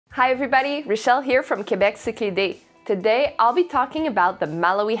Hi everybody, Rochelle here from Quebec Cichlids. Today I'll be talking about the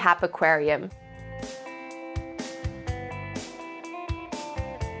Malawi Haps aquarium.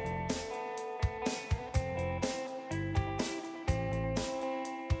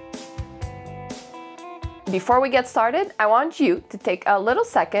 Before we get started, I want you to take a little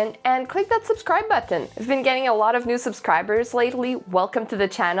second and click that subscribe button. I've been getting a lot of new subscribers lately. Welcome to the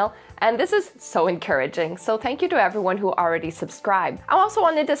channel, and this is so encouraging. So thank you to everyone who already subscribed. I also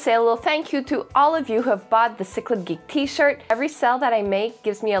wanted to say a little thank you to all of you who have bought the Cichlid Geek t-shirt. Every sale that I make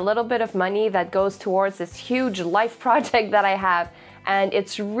gives me a little bit of money that goes towards this huge life project that I have, and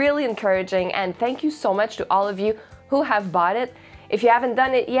it's really encouraging, and thank you so much to all of you who have bought it. If you haven't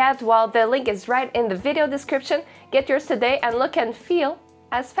done it yet, well, the link is right in the video description. Get yours today and look and feel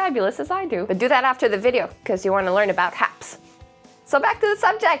as fabulous as I do. But do that after the video, because you want to learn about haps. So back to the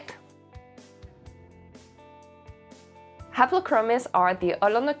subject. Haplochromis are the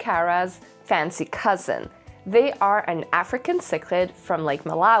Olonochara's fancy cousin. They are an African cichlid from Lake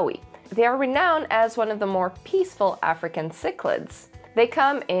Malawi. They are renowned as one of the more peaceful African cichlids. They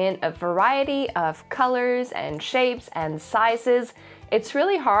come in a variety of colors and shapes and sizes. It's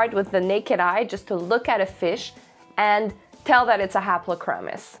really hard with the naked eye just to look at a fish and tell that it's a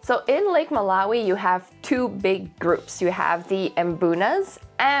Haplochromis. So in Lake Malawi, you have two big groups. You have the Mbunas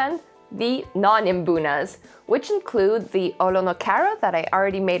and the non-Mbunas, which include the Olonochara that I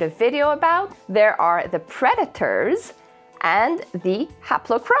already made a video about. There are the predators and the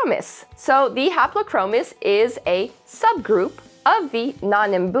Haplochromis. So the Haplochromis is a subgroup of the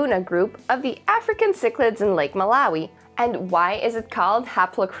non-Mbuna group of the African cichlids in Lake Malawi. And why is it called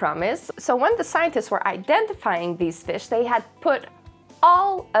Haplochromis? So when the scientists were identifying these fish, they had put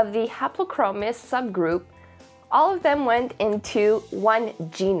all of the Haplochromis subgroup, all of them went into one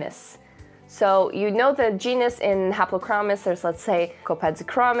genus. So you know the genus in Haplochromis, there's, let's say,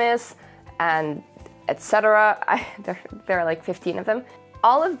 Copadichromis and etc. There are like 15 of them.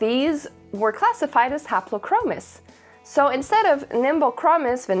 All of these were classified as Haplochromis. So instead of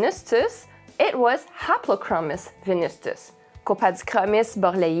Nimbochromis venustus, it was Haplochromis venustus. Copadichromis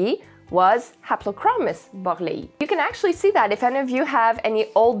borlei was Haplochromis borlei. You can actually see that if any of you have any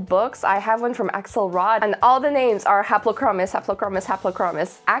old books. I have one from Axelrod, and all the names are Haplochromis, Haplochromis,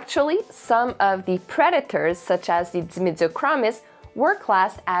 Haplochromis. Actually, some of the predators, such as the Ctenopharynx, were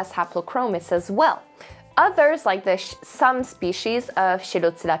classed as Haplochromis as well. Others, like some species of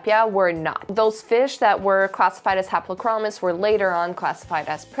Chilotilapia, were not. Those fish that were classified as Haplochromis were later on classified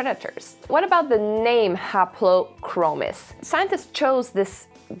as predators. What about the name Haplochromis? Scientists chose this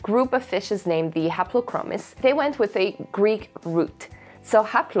group of fishes named the Haplochromis. They went with a Greek root. So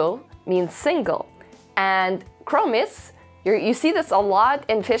haplo means single, and chromis, you see this a lot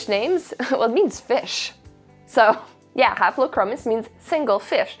in fish names, well, it means fish. So yeah, Haplochromis means single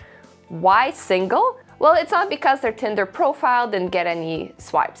fish. Why single? Well, it's not because their Tinder profile didn't get any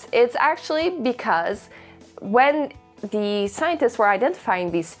swipes. It's actually because when the scientists were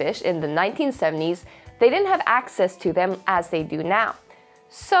identifying these fish in the 1970s, they didn't have access to them as they do now.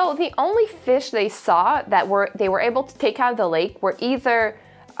 So the only fish they saw that they were able to take out of the lake were either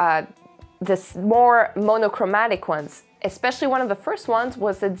the more monochromatic ones. Especially one of the first ones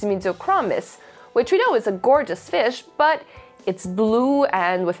was the Ctenopharynx, which we know is a gorgeous fish, but it's blue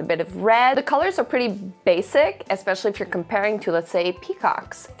and with a bit of red. The colors are pretty basic, especially if you're comparing to, let's say,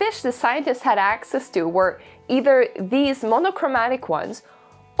 peacocks. Fish the scientists had access to were either these monochromatic ones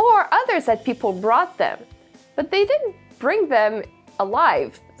or others that people brought them, but they didn't bring them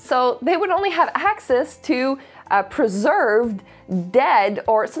alive. So they would only have access to preserved, dead,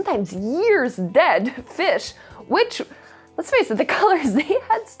 or sometimes years dead fish, which, let's face it, the colors, they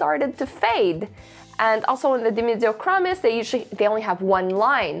had started to fade. And also in the Hemitilapia, they only have one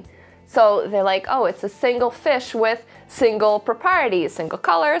line. So they're like, oh, it's a single fish with single properties, single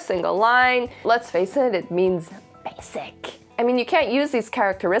color, single line. Let's face it, it means basic. I mean, you can't use these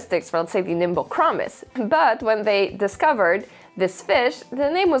characteristics for, let's say, the Nimbochromis. But when they discovered this fish, the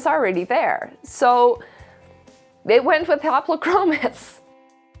name was already there. So they went with Haplochromis.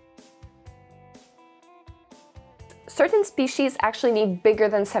 Certain species actually need bigger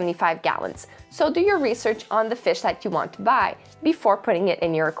than 75 gallons, so do your research on the fish that you want to buy before putting it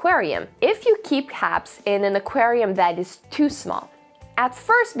in your aquarium. If you keep haps in an aquarium that is too small, at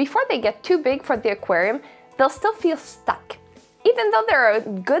first, before they get too big for the aquarium, they'll still feel stuck. Even though they're a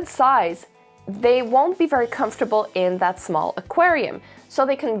good size, they won't be very comfortable in that small aquarium, so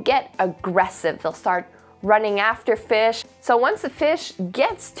they can get aggressive. They'll start running after fish. So once the fish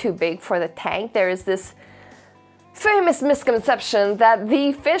gets too big for the tank, there is this famous misconception that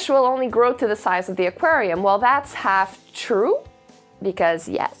the fish will only grow to the size of the aquarium. Well, that's half true, because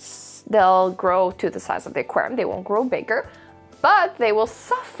yes, they'll grow to the size of the aquarium, they won't grow bigger, but they will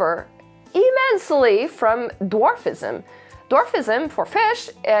suffer immensely from dwarfism. Dwarfism for fish,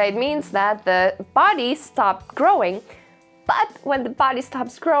 it means that the body stops growing, but when the body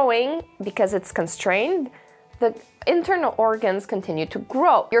stops growing, because it's constrained, the internal organs continue to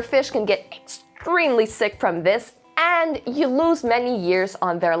grow. Your fish can get extremely sick from this, and you lose many years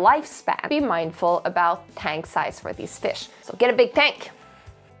on their lifespan. Be mindful about tank size for these fish. So get a big tank.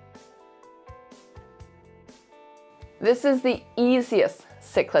 This is the easiest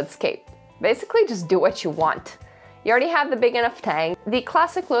cichlidscape. Basically, just do what you want. You already have the big enough tank. The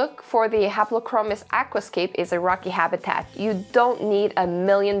classic look for the Haplochromis aquascape is a rocky habitat. You don't need a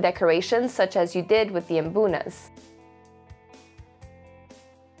million decorations such as you did with the Mbunas.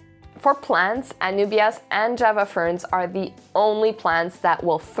 For plants, Anubias and Java ferns are the only plants that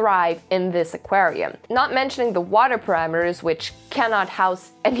will thrive in this aquarium. Not mentioning the water parameters, which cannot house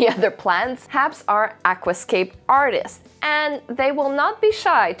any other plants, Haps are aquascape artists, and they will not be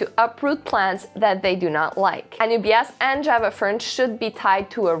shy to uproot plants that they do not like. Anubias and Java ferns should be tied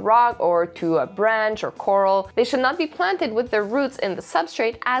to a rock or to a branch or coral. They should not be planted with their roots in the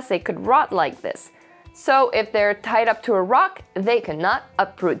substrate, as they could rot like this. So if they're tied up to a rock, they cannot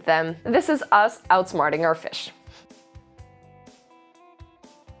uproot them. This is us outsmarting our fish.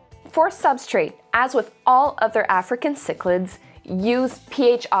 For substrate, as with all other African cichlids, use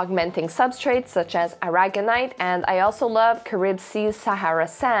pH augmenting substrates such as aragonite, and I also love Carib Sea Sahara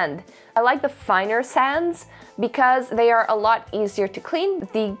sand. I like the finer sands because they are a lot easier to clean.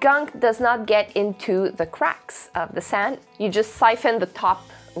 The gunk does not get into the cracks of the sand. You just siphon the top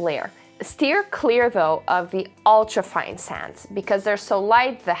layer. Steer clear though of the ultra fine sands because they're so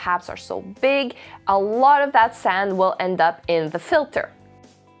light, the haps are so big, a lot of that sand will end up in the filter.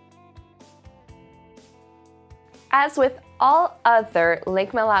 As with all other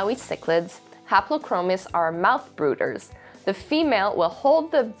Lake Malawi cichlids, Haplochromis are mouth brooders. The female will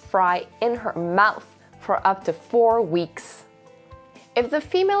hold the fry in her mouth for up to 4 weeks. If the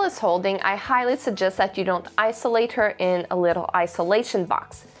female is holding, I highly suggest that you don't isolate her in a little isolation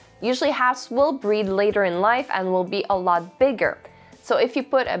box. Usually haps will breed later in life and will be a lot bigger. So if you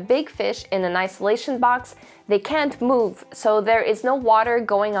put a big fish in an isolation box, they can't move, so there is no water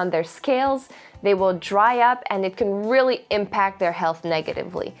going on their scales, they will dry up and it can really impact their health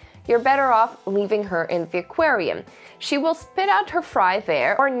negatively. You're better off leaving her in the aquarium. She will spit out her fry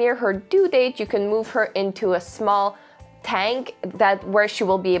there, or near her due date you can move her into a small tank where she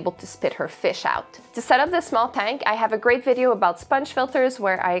will be able to spit her fish out. To set up this small tank, I have a great video about sponge filters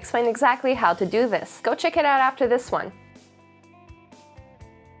where I explain exactly how to do this. Go check it out after this one.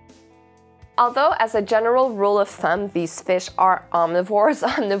 Although as a general rule of thumb, these fish are omnivores.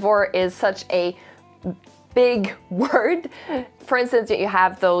 Omnivore is such a big word. For instance, you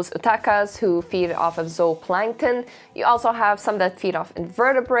have those utakas who feed off of zooplankton. You also have some that feed off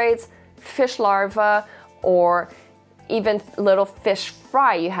invertebrates, fish larvae, or even little fish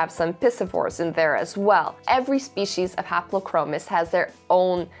fry. You have some piscivores in there as well. Every species of Haplochromis has their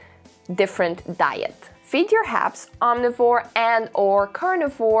own different diet. Feed your haps omnivore and or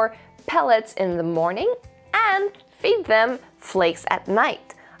carnivore pellets in the morning and feed them flakes at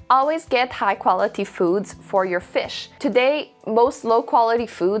night. Always get high quality foods for your fish. Today, most low quality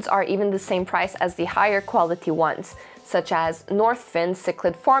foods are even the same price as the higher quality ones, such as Northfin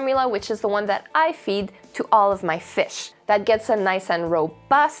cichlid formula, which is the one that I feed to all of my fish. That gets them nice and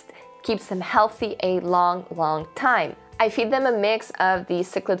robust, keeps them healthy a long time. I feed them a mix of the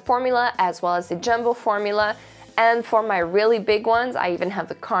cichlid formula as well as the jumbo formula, and for my really big ones, I even have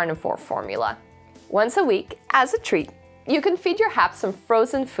the carnivore formula. Once a week, as a treat, you can feed your haps some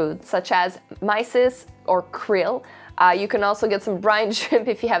frozen food such as mysis or krill. You can also get some brine shrimp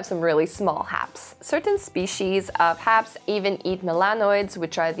if you have some really small haps. Certain species of haps even eat melanoids,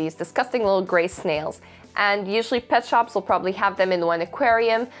 which are these disgusting little gray snails. And usually pet shops will probably have them in one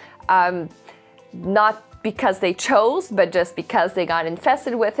aquarium, not because they chose, but just because they got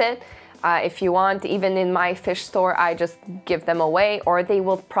infested with it. If you want, even in my fish store, I just give them away, or they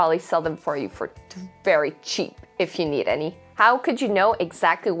will probably sell them for you for very cheap if you need any. How could you know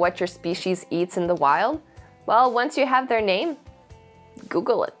exactly what your species eats in the wild? Well, once you have their name,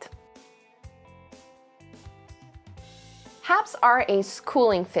 Google it. Haps are a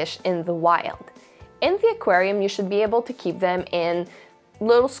schooling fish in the wild. In the aquarium, you should be able to keep them in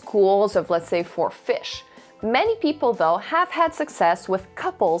little schools of, let's say, 4 fish. Many people, though, have had success with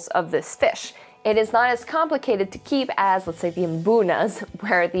couples of this fish. It is not as complicated to keep as, let's say, the Mbunas,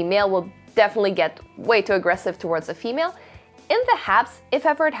 where the male will definitely get way too aggressive towards the female. In the haps, if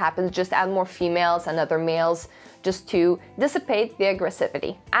ever it happens, just add more females and other males just to dissipate the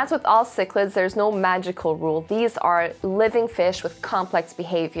aggressivity. As with all cichlids, there's no magical rule. These are living fish with complex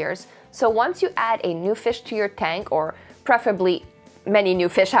behaviors. So once you add a new fish to your tank, or preferably many new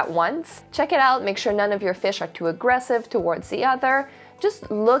fish at once, check it out, make sure none of your fish are too aggressive towards the other.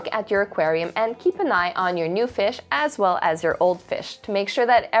 Just look at your aquarium and keep an eye on your new fish as well as your old fish to make sure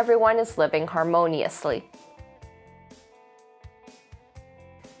that everyone is living harmoniously.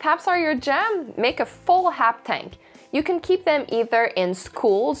 Haps are your jam. Make a full hap tank. You can keep them either in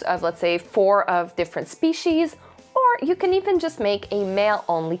schools of, let's say, 4 of different species, or you can even just make a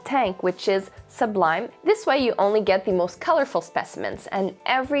male-only tank, which is sublime. This way you only get the most colorful specimens, and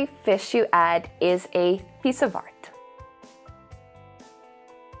every fish you add is a piece of art.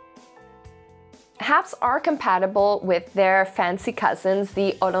 Haps are compatible with their fancy cousins,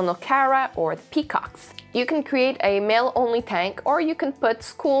 the Ctenopharynx or the peacocks. You can create a male-only tank, or you can put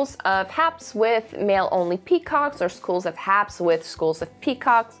schools of haps with male-only peacocks, or schools of haps with schools of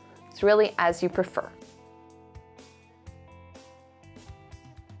peacocks. It's really as you prefer.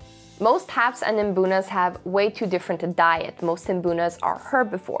 Most haps and mbunas have way too different a diet. Most mbunas are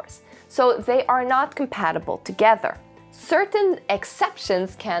herbivores, so they are not compatible together. Certain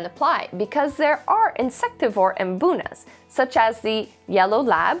exceptions can apply because there are insectivore mbunas, such as the yellow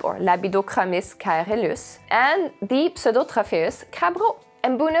lab or Labidochromis caerulus and the Pseudotropheus crabro.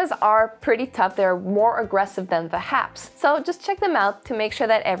 Mbunas are pretty tough, they're more aggressive than the haps, so just check them out to make sure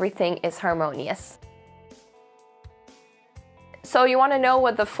that everything is harmonious. So you want to know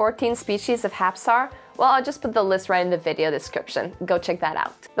what the 14 species of haps are? Well, I'll just put the list right in the video description. Go check that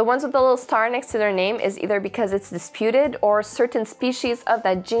out. The ones with the little star next to their name is either because it's disputed or certain species of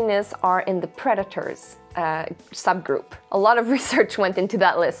that genus are in the predators subgroup. A lot of research went into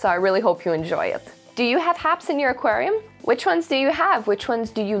that list, so I really hope you enjoy it. Do you have haps in your aquarium? Which ones do you have? Which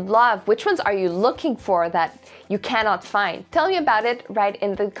ones do you love? Which ones are you looking for that you cannot find? Tell me about it right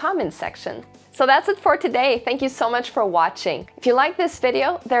in the comments section. So that's it for today. Thank you so much for watching. If you like this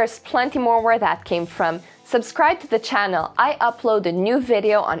video, there's plenty more where that came from. Subscribe to the channel. I upload a new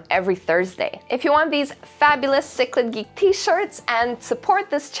video on every Thursday. If you want these fabulous Cichlid Geek t-shirts and support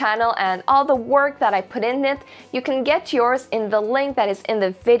this channel and all the work that I put in it, you can get yours in the link that is in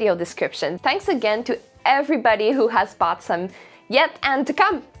the video description. Thanks again to everybody who has bought some yet and to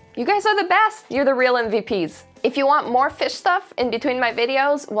come. You guys are the best. You're the real MVPs. If you want more fish stuff in between my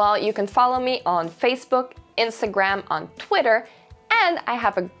videos, well, you can follow me on Facebook, Instagram, on Twitter, and I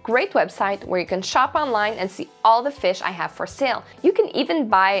have a great website where you can shop online and see all the fish I have for sale. You can even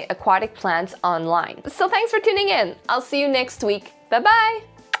buy aquatic plants online. So thanks for tuning in. I'll see you next week. Bye-bye!